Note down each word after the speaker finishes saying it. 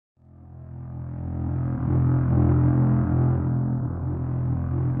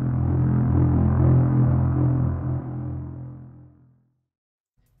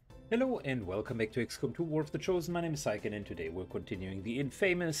Hello and welcome back to XCOM2 War of the Chosen. My name is Syken and today we're continuing the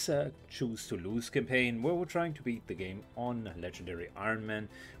infamous Choose to Lose campaign where we're trying to beat the game on Legendary Iron Man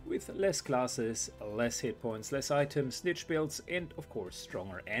with less classes, less hit points, less items, niche builds and of course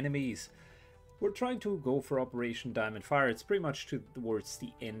stronger enemies. We're trying to go for Operation Diamond Fire. It's pretty much towards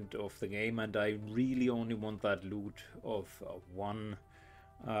the end of the game and I really only want that loot of one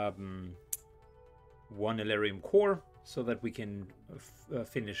Elerium core, so that we can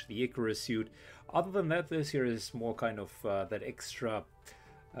finish the Icarus suit. Other than that, this here is more kind of that extra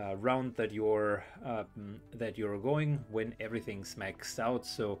round that you're going when everything's maxed out.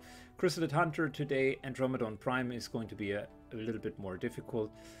 So Chrysalid Hunter today, Andromedon Prime is going to be a little bit more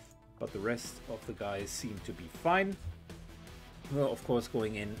difficult, but the rest of the guys seem to be fine. Well, of course,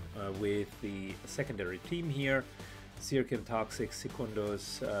 going in with the secondary team here. Syken, Toxic,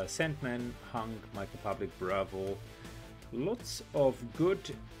 Secundos, Sandman, Hunk, Mike Republic, Bravo. Lots of good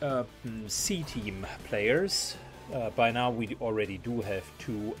C-team players. By now we already do have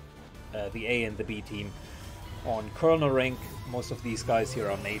two, the A and the B team, on Colonel rank. Most of these guys here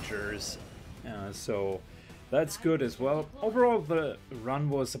are majors, so that's good as well. Overall, the run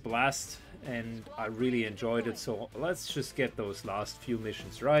was a blast and I really enjoyed it, so let's just get those last few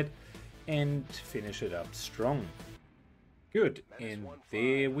missions right and finish it up strong. Good, and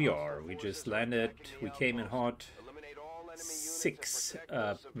there we are. We just landed, we came in hot. 6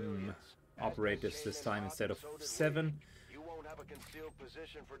 operators this time instead of 7.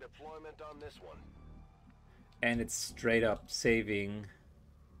 And it's straight up saving.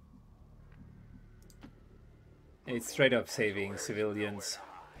 It's straight up saving civilians.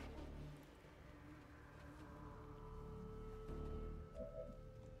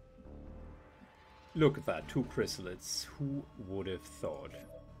 Look at that, 2 chrysalids. Who would have thought?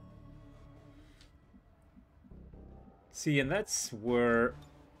 See, and that's where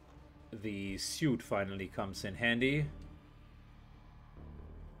the suit finally comes in handy.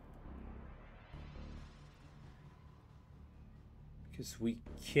 Because we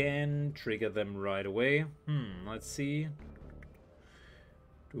can trigger them right away. Let's see.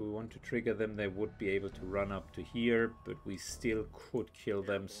 Do we want to trigger them? They would be able to run up to here, but we still could kill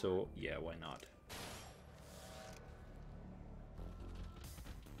them, so yeah, why not?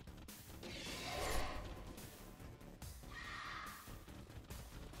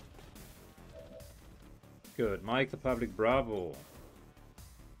 Good. Mike the Public, Bravo.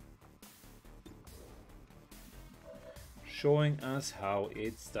 Showing us how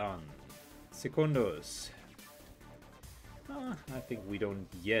it's done. Secundos. I think we don't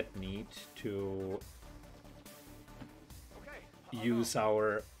yet need to use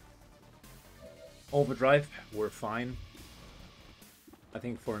our overdrive. We're fine. I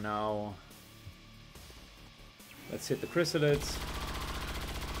think for now, let's hit the chrysalids.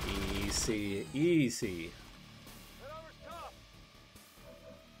 Easy, easy.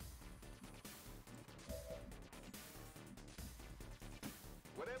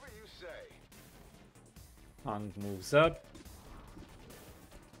 Hunk moves up.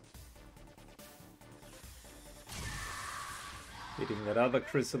 Hitting that other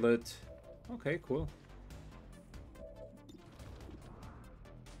chrysalid. Okay, cool.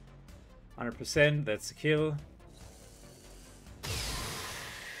 100%, that's a kill.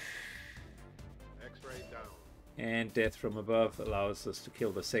 And death from above allows us to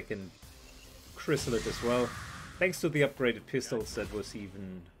kill the second chrysalid as well. Thanks to the upgraded pistols, that was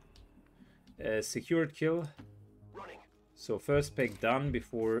even a secured kill. So first peg done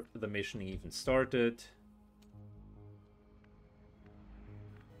before the mission even started.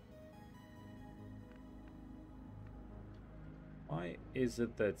 Why is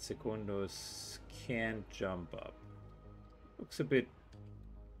it that Secundos can't jump up? Looks a bit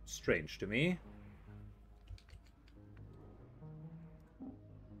strange to me.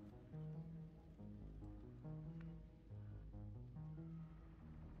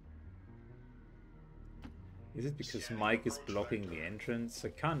 Is it because Mike is blocking the entrance? I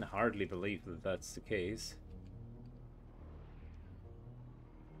can't hardly believe that that's the case.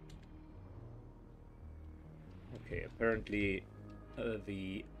 Okay, apparently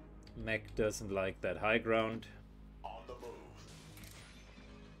the mech doesn't like that high ground. On the move.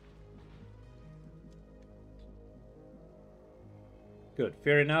 Good,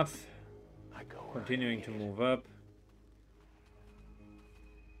 fair enough. Continuing to move up.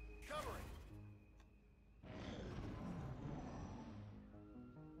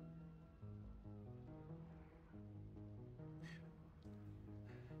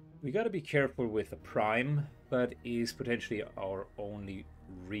 We gotta be careful with the Prime, that is potentially our only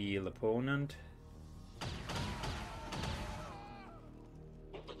real opponent.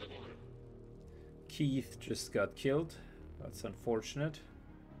 Teeth just got killed. That's unfortunate.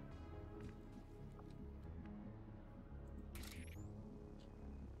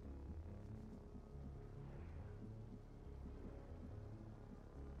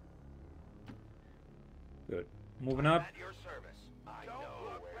 Good. Moving up. At your service. I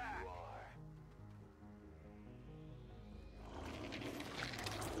know where you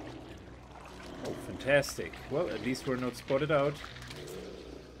are. Oh, fantastic. Well, at least we're not spotted out.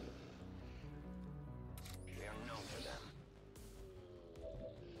 We are known to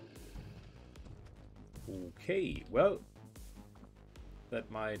them. Okay, well, that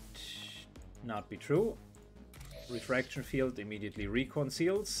might not be true. Refraction field immediately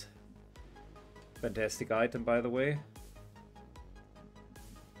reconceals. Fantastic item, by the way.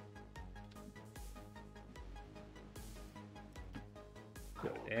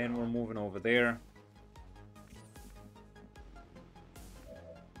 Good, and we're moving over there.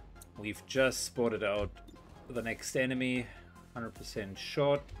 We've just spotted out the next enemy. 100%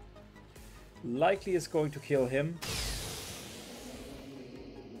 shot. Likely is going to kill him.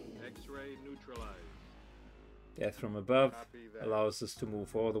 X-ray neutralized. Death from above Copy that. allows us to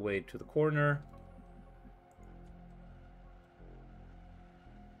move all the way to the corner.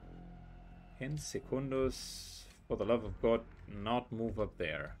 In secondos, for the love of God, not move up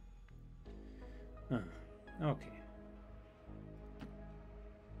there. Okay.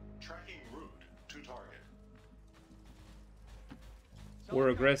 Tracking route to target. We're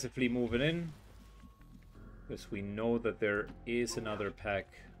aggressively moving in because we know that there is another pack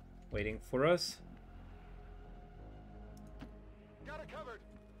waiting for us. Got it covered.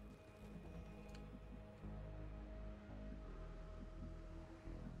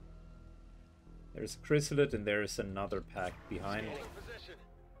 There's a chrysalid and there's another pack behind. Holding position.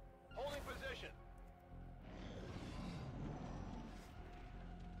 Holding position.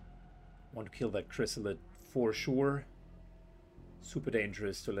 Want to kill that chrysalid for sure. Super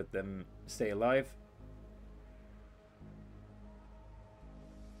dangerous to let them stay alive.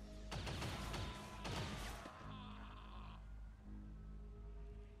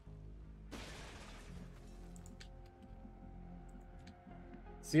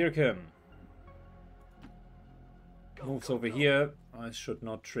 Syken moves over here. I should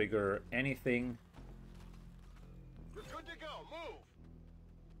not trigger anything. You're good to go. Move.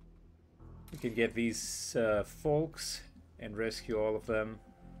 We can get these folks and rescue all of them.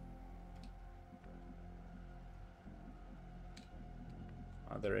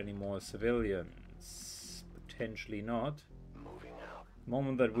 Are there any more civilians? Potentially not. Moving out. The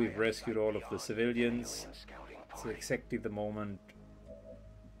moment that we've rescued all of the civilians, Alien scouting it's party. exactly the moment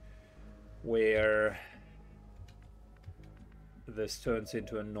where this turns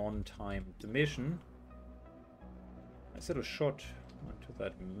into a non-timed mission. I set a shot onto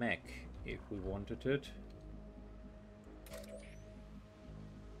that mech if we wanted it.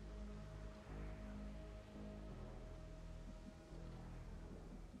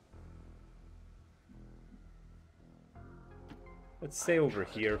 Let's stay over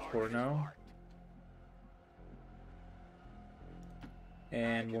here for now.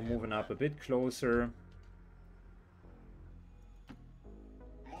 And we're moving up a bit closer.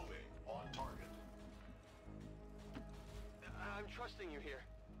 Moving on target. I'm trusting you here.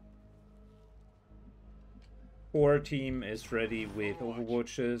 Our team is ready with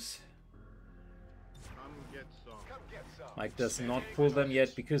overwatches. Come get some. Come get some. Mike does not pull them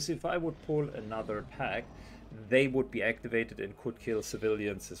yet, because if I would pull another pack, they would be activated and could kill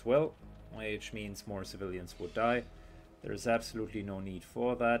civilians as well, which means more civilians would die. There is absolutely no need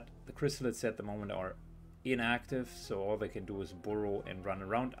for that. The chrysalids at the moment are inactive, so all they can do is burrow and run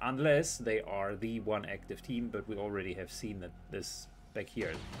around, unless they are the one active team, but we already have seen that this back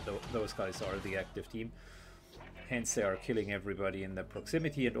here, those guys are the active team. Hence they are killing everybody in their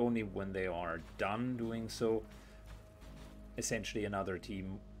proximity, and only when they are done doing so, essentially another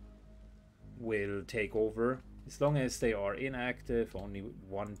team will take over. As long as they are inactive, only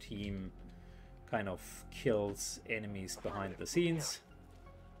one team kind of kills enemies behind the scenes.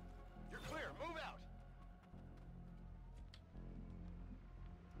 You're clear. Move out.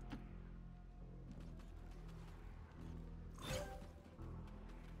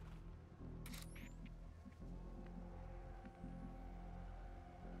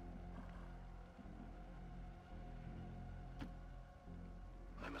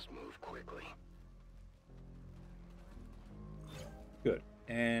 I must move quickly. Good.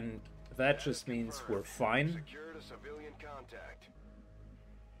 And that just means we're fine. Secured a civilian contact.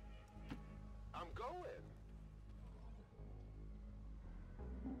 I'm going.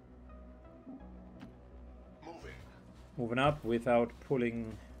 Moving. Moving up without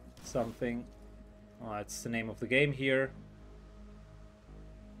pulling something. That's the name of the game here.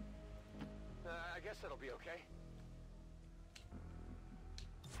 I guess that'll be okay.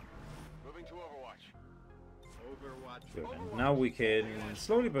 Moving to Overwatch. Overwatch. Good. And now we can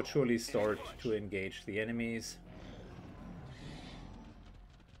slowly but surely start to engage the enemies.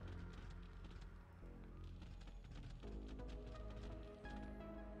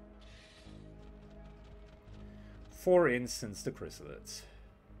 For instance, the chrysalids.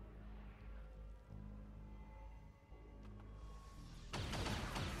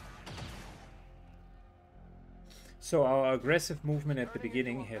 So our aggressive movement at the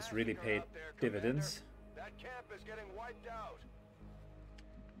beginning has really paid dividends. That camp is getting wiped out.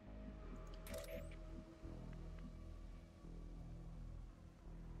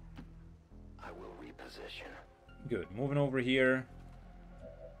 I will reposition. Good. Moving over here.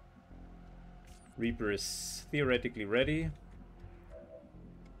 Reaper is theoretically ready.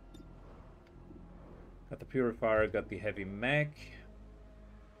 Got the purifier, got the heavy mech.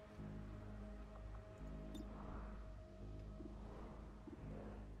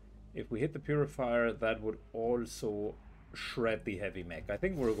 If we hit the purifier, that would also shred the heavy mech. I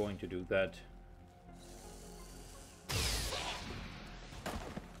think we're going to do that.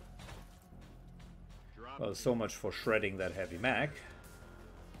 Well, so much for shredding that heavy mech.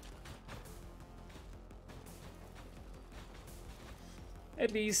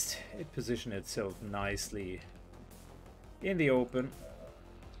 At least it positioned itself nicely in the open.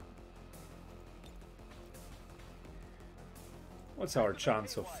 What's our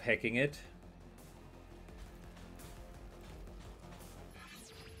chance of hacking it?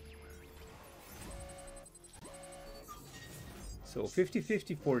 So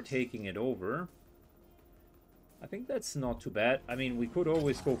 50-50 for taking it over. I think that's not too bad. I mean, we could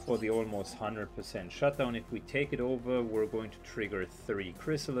always go for the almost 100% shutdown. If we take it over, we're going to trigger 3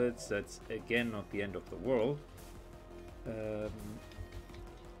 chrysalids. That's, again, not the end of the world.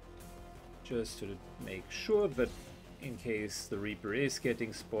 Just to make sure that in case the Reaper is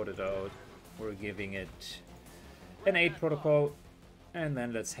getting spotted out, we're giving it an 8 protocol. And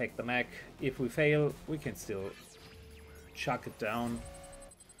then let's hack the mech. If we fail, we can still chuck it down.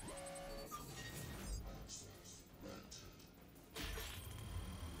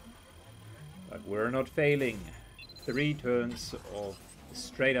 But we're not failing. 3 turns of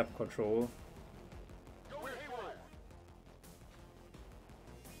straight up control.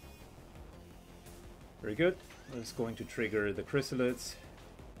 Very good. That's going to trigger the chrysalids.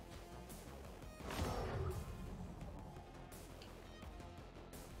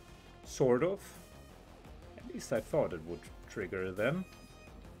 Sort of. At least I thought it would trigger them.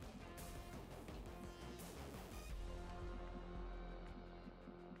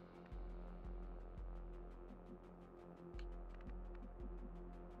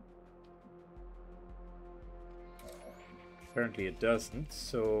 Apparently it doesn't,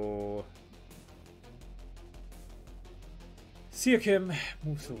 so Syken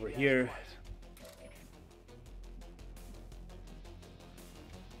moves over here.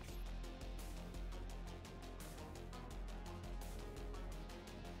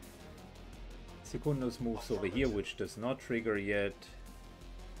 Secundus moves over here, which does not trigger yet.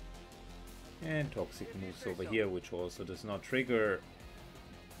 And Toxic moves over here, which also does not trigger.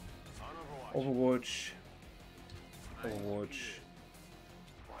 Overwatch. Overwatch.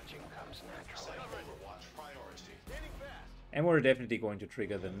 Overwatch priority. And we're definitely going to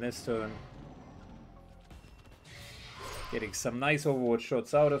trigger them this turn. Getting some nice Overwatch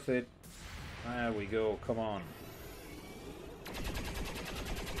shots out of it. There we go, come on.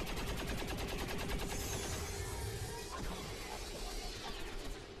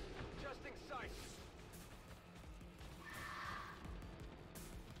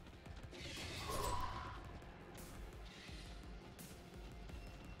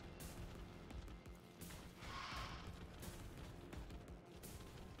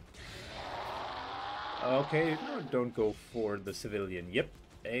 Okay, no, don't go for the civilian. Yep,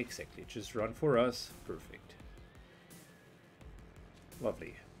 exactly. Just run for us. Perfect.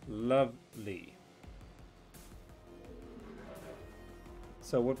 Lovely. Lovely.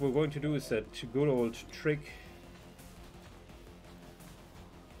 So what we're going to do is that good old trick.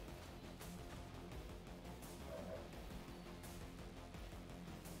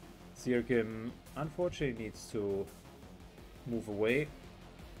 Syken unfortunately needs to move away.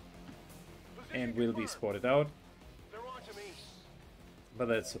 And will be spotted out, but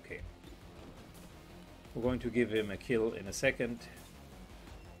that's okay. We're going to give him a kill in a second,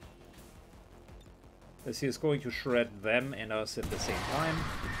 as he is going to shred them and us at the same time.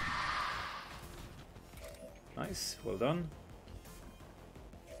 Nice, well done.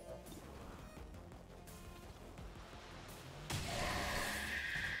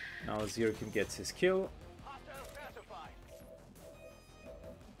 Now Syken gets his kill. Hostile pacified.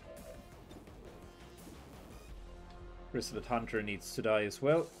 Bristlet Hunter needs to die as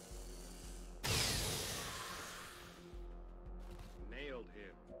well. Nailed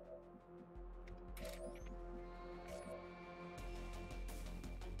him.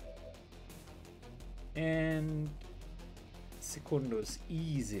 And Secundus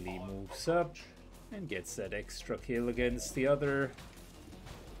easily moves up and gets that extra kill against the other.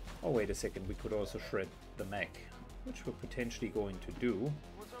 Oh, wait a second, we could also shred the mech, which we're potentially going to do.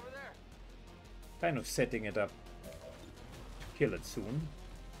 What's over there? Kind of setting it up to kill it soon.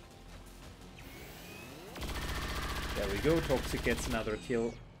 There we go, Toxic gets another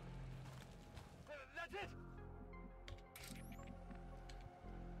kill. That's it.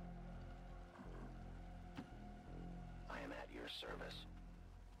 I am at your service.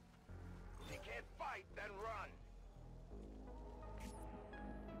 You can't fight, then run.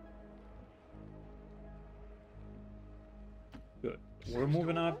 Good. We're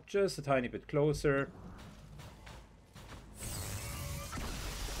moving up just a tiny bit closer.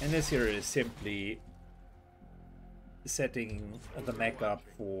 And this here is simply setting the mech up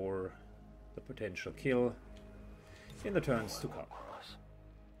for the potential kill in the turns to come.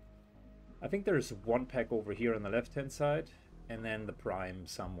 I think there's one pack over here on the left hand side, and then the prime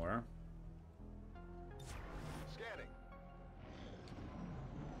somewhere. Scanning.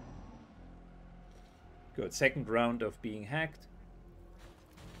 Good, second round of being hacked.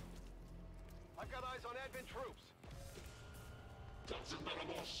 I've got eyes on advent troops.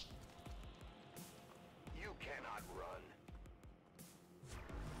 You cannot run.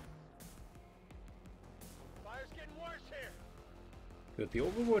 Fire's getting worse here. Good, the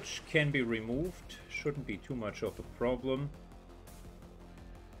Overwatch can be removed, shouldn't be too much of a problem.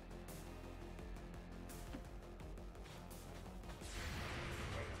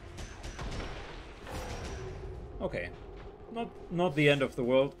 Okay, not the end of the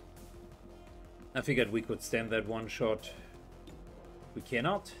world. I figured we could stand that one shot. We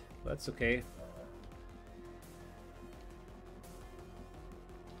cannot, that's okay.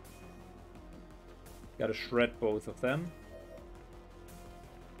 Gotta shred both of them.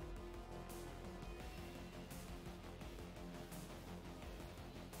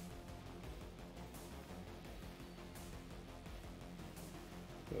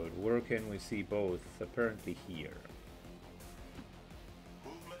 Good working, we see both apparently here.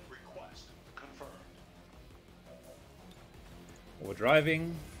 Movement request confirmed. We're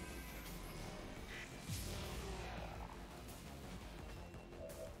driving.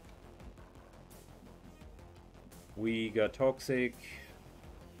 We got Toxic,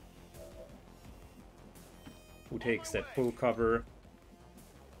 who takes that full cover.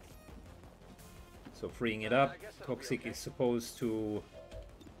 So freeing it up, Toxic is supposed to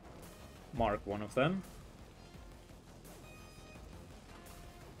mark one of them.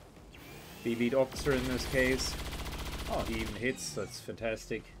 The lead officer in this case. Oh, he even hits, that's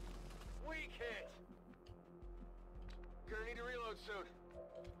fantastic. Weak hit. Gonna need to reload soon.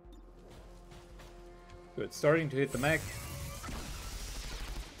 Good, starting to hit the mech.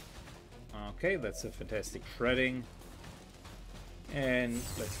 Okay, that's a fantastic shredding. And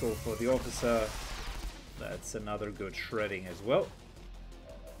let's go for the officer. That's another good shredding as well.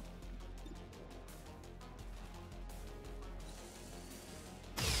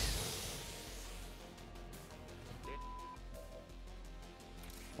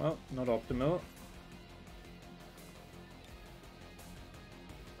 Well, not optimal.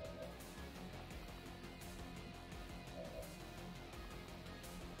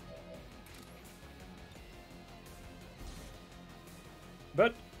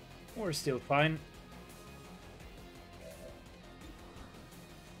 But we're still fine.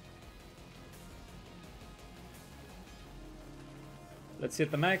 Let's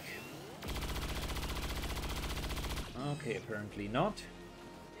hit the mech. Okay, apparently not.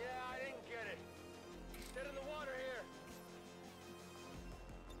 Yeah, I didn't get it. Dead in the water here.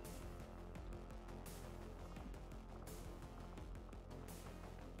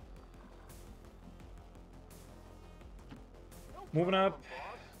 Moving up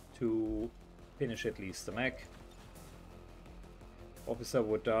to finish at least the mech. Officer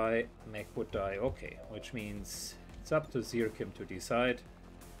would die, mech would die. Okay, which means it's up to Syken to decide.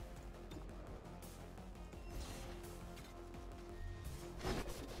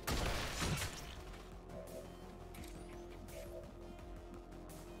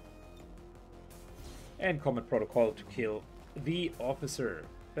 And Combat Protocol to kill the officer.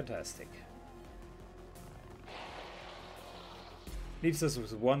 Fantastic. Leaves us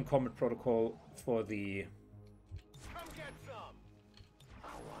with one Combat Protocol for the Come get some.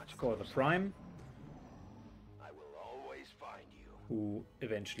 I'll watch for the Prime, I will always find you. who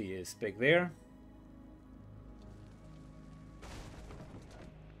eventually is back there.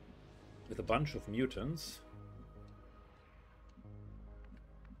 With a bunch of mutants.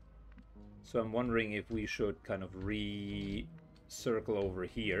 So I'm wondering if we should kind of circle over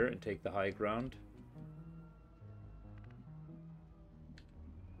here and take the high ground.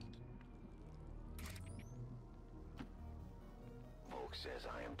 Volk says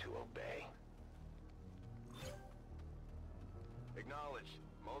I am to obey. Acknowledged.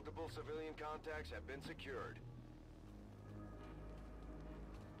 Multiple civilian contacts have been secured.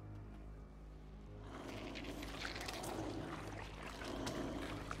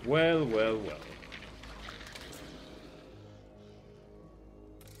 Well, well, well.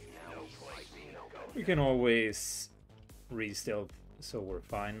 No place being open. We can always re-stealth, so we're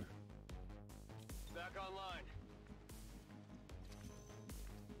fine. Back online.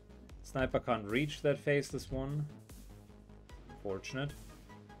 Sniper can't reach that faceless one. Fortunate.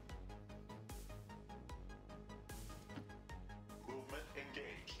 Movement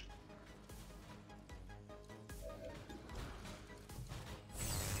engaged.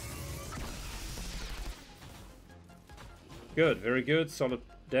 Good, very good. Solid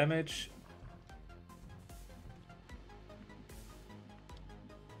damage.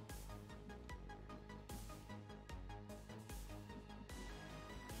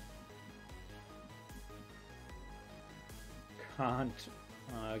 Can't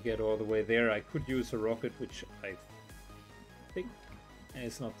get all the way there. I could use a rocket, which I think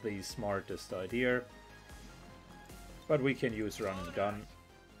is not the smartest idea. But we can use run and gun.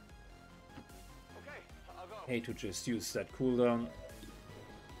 Okay, I'll go. Hate to just use that cooldown.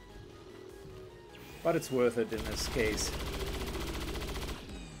 But it's worth it in this case.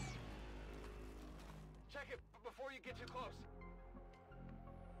 Check it before you get too close.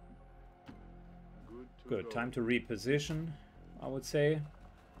 Good, time to reposition, I would say.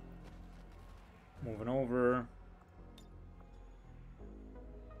 Moving over.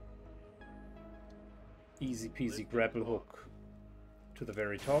 Easy peasy grapple hook to the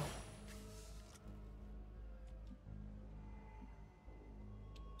very top.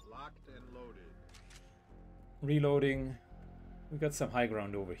 Locked and loaded. Reloading. We got some high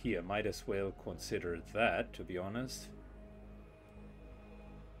ground over here. Might as well consider that, to be honest.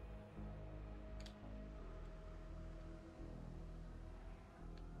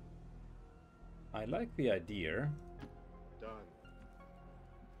 I like the idea. Done.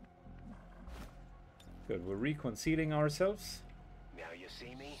 Good, we're reconcealing ourselves. Now you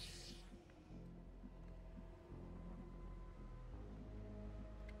see me?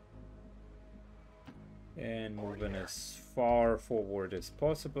 And moving as far forward as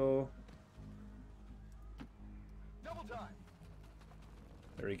possible. Double time.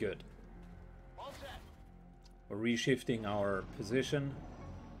 Very good. All set. We're reshifting our position.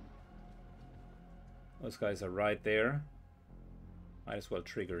 Those guys are right there. Might as well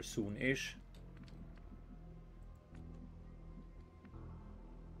trigger soon-ish.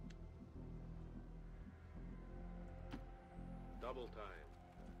 Double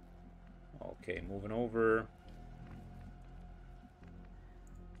time. Okay, moving over.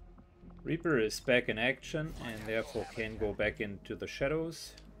 Reaper is back in action and therefore can go back into the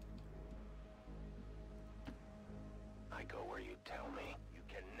shadows. I go where you tell me. You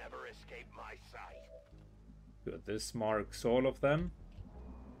can never escape my sight. Good, this marks all of them.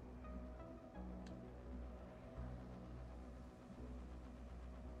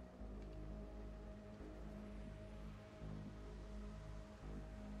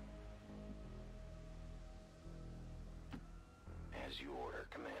 As you order,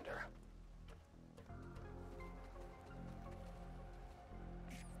 Commander.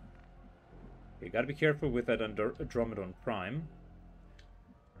 You gotta be careful with that Andromedon Prime.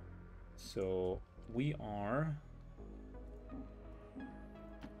 So we are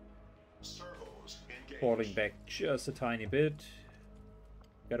Servos engaged. falling back just a tiny bit.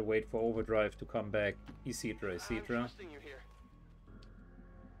 Gotta wait for overdrive to come back, etc, I'm etc. trusting you here.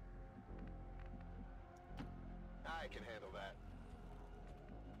 I can handle that.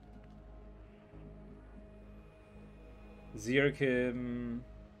 Syken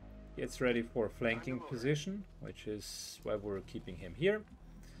gets ready for flanking position, which is why we're keeping him here.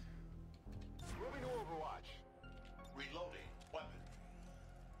 Moving to Overwatch. Reloading weapon.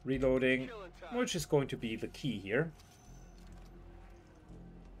 Reloading, Killing time. which is going to be the key here.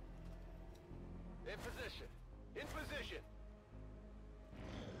 In position. In position.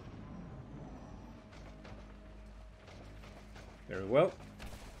 Very well.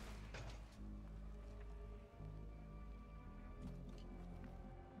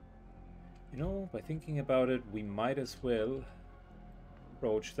 You know, by thinking about it, we might as well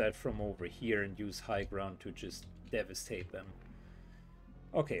approach that from over here and use high ground to just devastate them.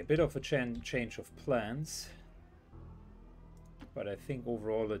 Okay, a bit of a change of plans. But I think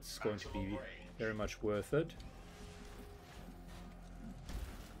overall it's going to be very much worth it.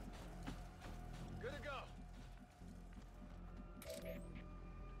 Good to go.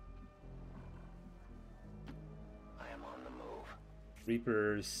 I am on the move.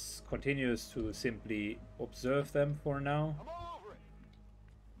 Reapers continues to simply observe them for now. I'm all over it.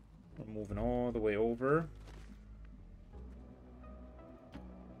 We're moving all the way over.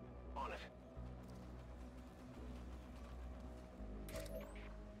 On it.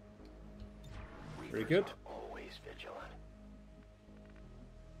 Very good. Always vigilant.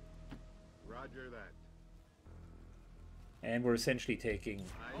 Roger that. And we're essentially taking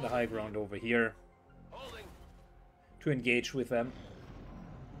the high ground over here Holding. to engage with them.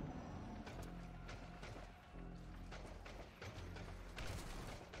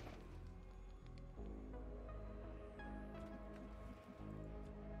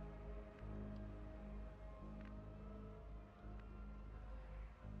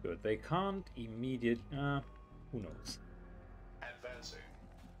 Good. They can't immediate. Who knows? Advancing.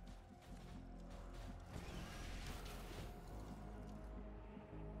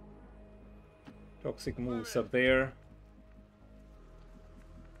 Toxic moves up there.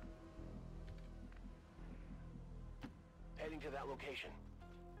 Heading to that location.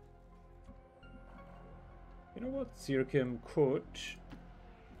 You know what? Syken could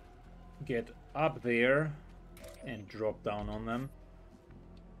get up there and drop down on them.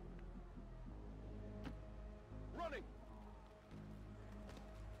 Running.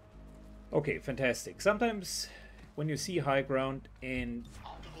 Okay, fantastic. Sometimes when you see high ground in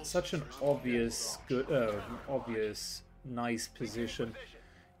such an obvious, obvious, nice position,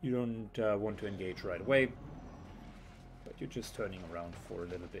 you don't want to engage right away, but you're just turning around for a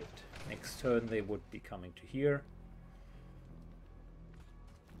little bit. Next turn they would be coming to here.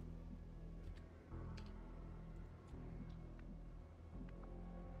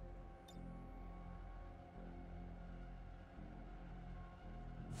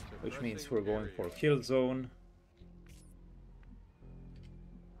 Which means we're going for kill zone.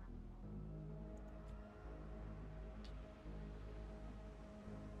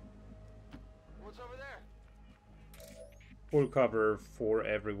 What's over there? Full cover for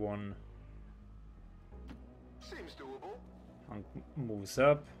everyone. Seems doable. Hunk moves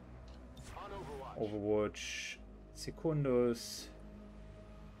up. On Overwatch. Overwatch. Secundus.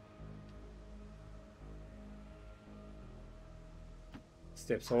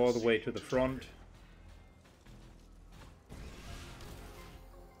 Steps all the way to the front.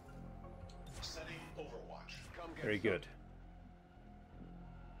 Setting Overwatch. Come get Very some. good.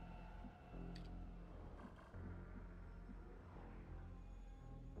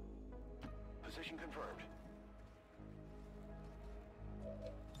 Position confirmed.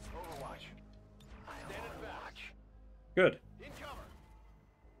 Overwatch. I am on watch. Good. In cover.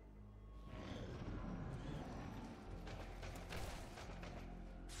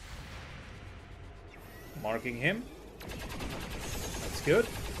 Marking him. That's good.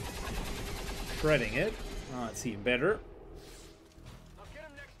 Shredding it. Ah, it's even better. I'll get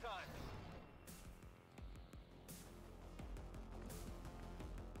him next time.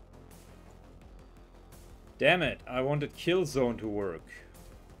 Damn it, I wanted kill zone to work.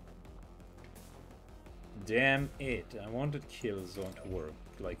 Damn it, I wanted kill zone to work.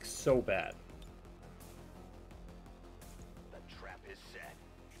 Like, so bad. The trap is set.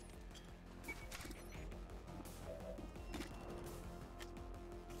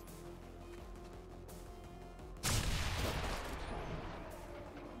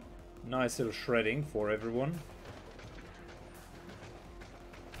 Nice little shredding for everyone.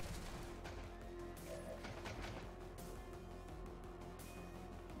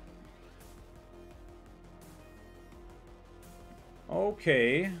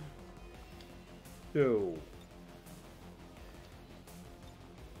 Okay. So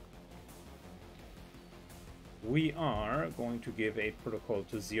we are going to give a protocol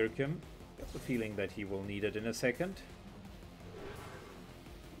to Syken. Got the feeling that he will need it in a second.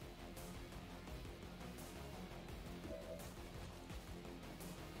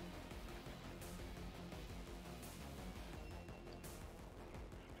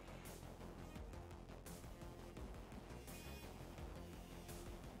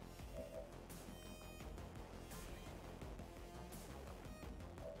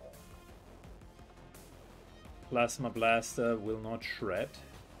 Plasma Blaster will not shred.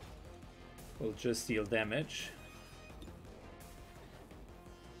 Will just deal damage.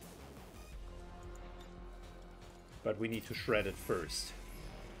 But we need to shred it first.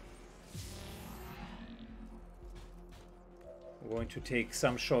 We're going to take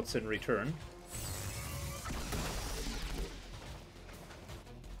some shots in return.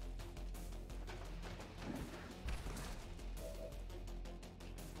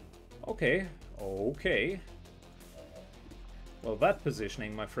 Okay, okay. Well, that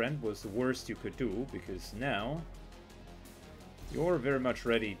positioning, my friend, was the worst you could do, because now you're very much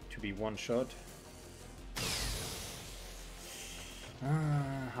ready to be one-shot.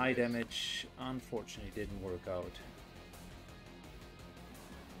 High damage, unfortunately, didn't work out.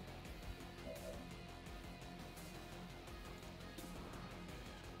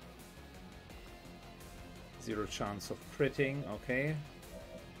 Zero chance of critting, okay.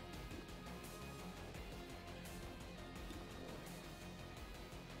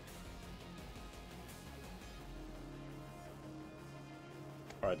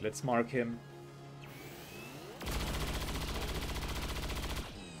 Alright, let's mark him.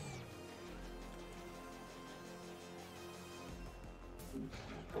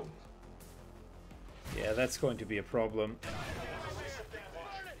 Yeah, that's going to be a problem.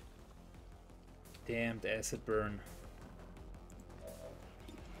 Damned acid burn.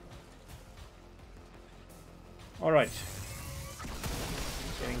 Alright.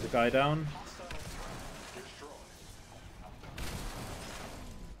 Getting the guy down.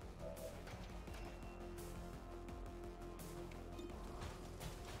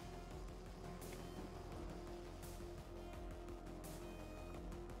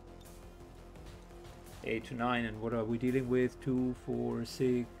 Eight to 9, and what are we dealing with? 2, 4,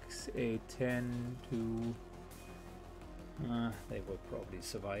 6, 8, 10, 2. They will probably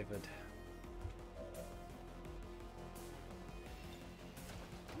survive it.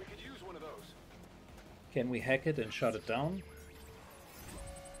 We could use one of those. Can we hack it and shut it down?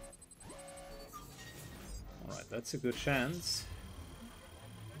 Alright, that's a good chance.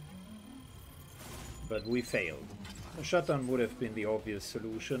 But we failed. A shutdown would have been the obvious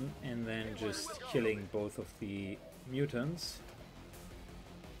solution, and then just killing both of the mutants.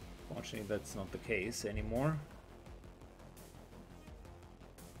 Fortunately, that's not the case anymore.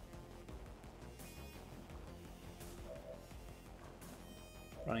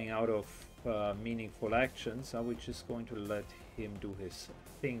 Running out of meaningful actions, are we just going to let him do his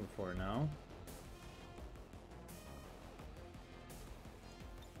thing for now?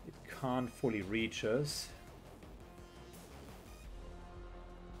 It can't fully reach us.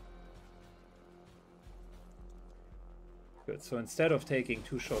 Good, so instead of taking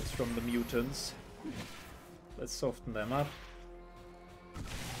 2 shots from the mutants, let's soften them up.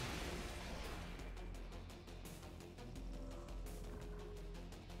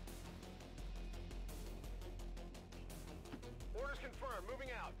 Orders confirmed. Moving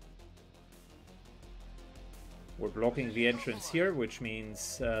out. We're blocking the entrance here, which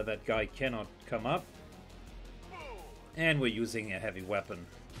means that guy cannot come up. And we're using a heavy weapon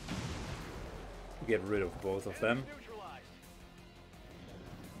to get rid of both of them.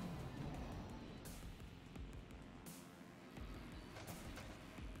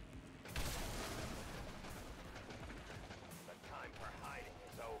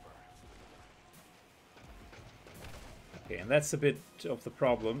 Okay, and that's a bit of the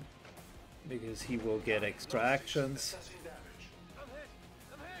problem, because he will get extra actions.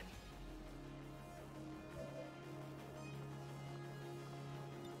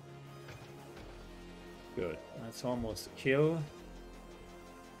 Good, that's almost a kill.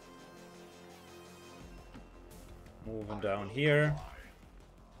 Moving down here.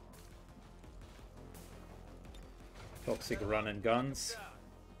 Toxic run and guns.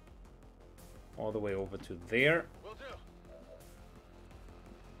 All the way over to there.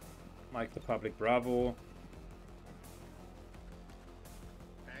 Mike the Public Bravo.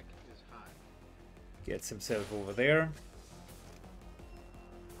 Pack is hot. Gets himself over there.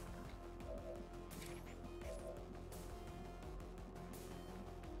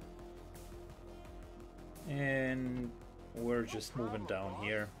 And we're just moving down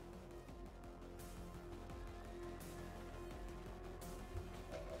here.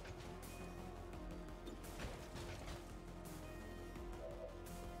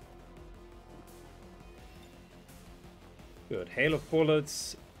 Good. Hail of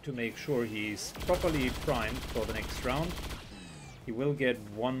bullets to make sure he's properly primed for the next round. He will get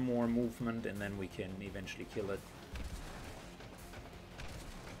one more movement and then we can eventually kill it.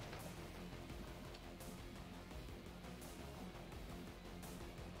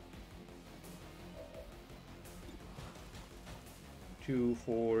 Two,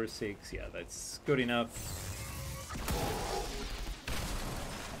 4, 6, yeah, that's good enough.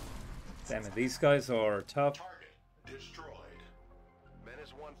 Damn it, these guys are tough. Target destroyed.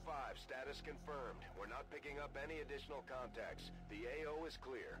 Menace 1-5, status confirmed. We're not picking up any additional contacts. The AO is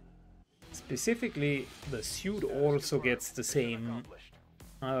clear. Specifically, the suit also gets the same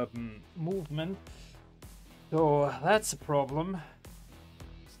movement, so that's a problem.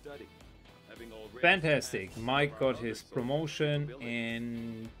 Fantastic. Mike got his promotion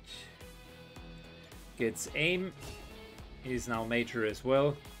and gets aim. He's now major as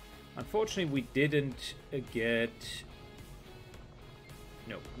well. Unfortunately, we didn't get...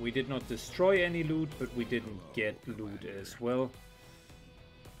 No, we did not destroy any loot, but we didn't get loot as well.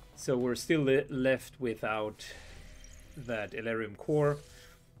 So we're still left without that Elerium core.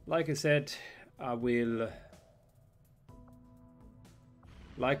 Like I said, I will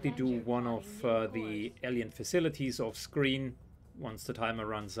likely do one of the alien facilities off screen once the timer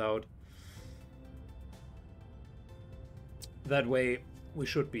runs out. That way we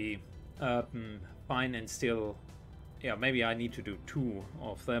should be fine and still... Yeah, maybe I need to do 2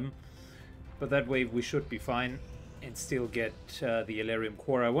 of them. But that way we should be fine and still get the Elerium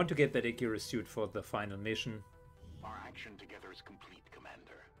core. I want to get that Icarus suit for the final mission. Our action together is complete,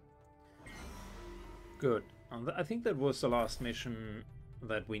 Commander. Good. I think that was the last mission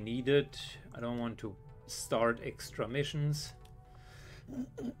that we needed. I don't want to start extra missions.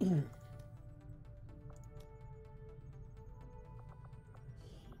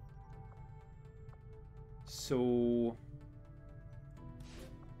 So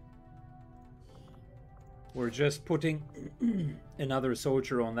we're just putting another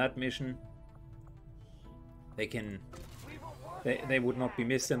soldier on that mission. They would not be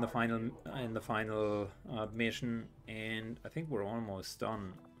missed in the final mission, and I think we're almost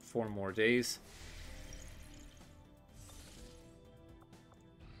done. 4 more days.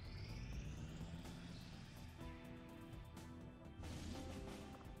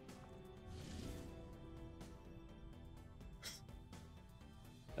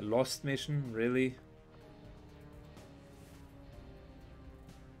 A lost mission, really?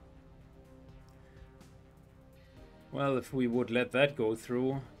 Well, if we would let that go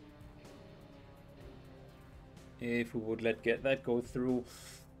through...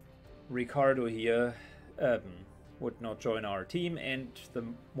 Ricardo here would not join our team, and the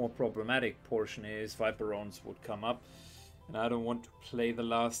more problematic portion is Viper rounds would come up. And I don't want to play the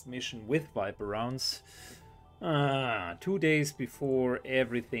last mission with Viper rounds. 2 days before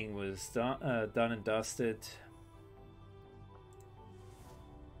everything was done and dusted.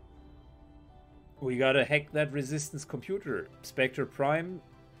 We gotta hack that resistance computer. Spectre Prime,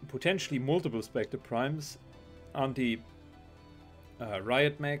 potentially multiple Spectre Primes, anti-riot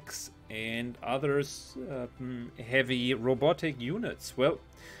mechs, and others heavy robotic units. Well,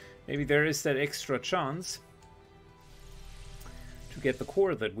 maybe there is that extra chance to get the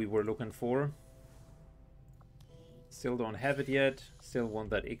core that we were looking for. Still don't have it yet. Still want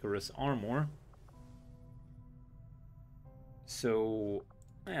that Icarus armor. So,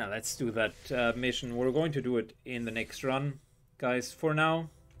 yeah, let's do that mission. We're going to do it in the next run. Guys, for now,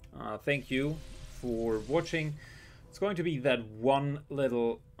 thank you for watching. It's going to be that one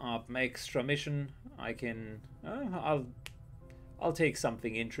little extra mission. I can... I'll take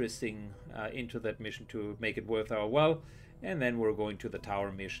something interesting into that mission to make it worth our while. And then we're going to the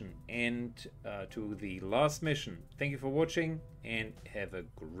tower mission and to the last mission. Thank you for watching and have a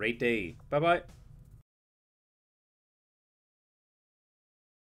great day. Bye-bye.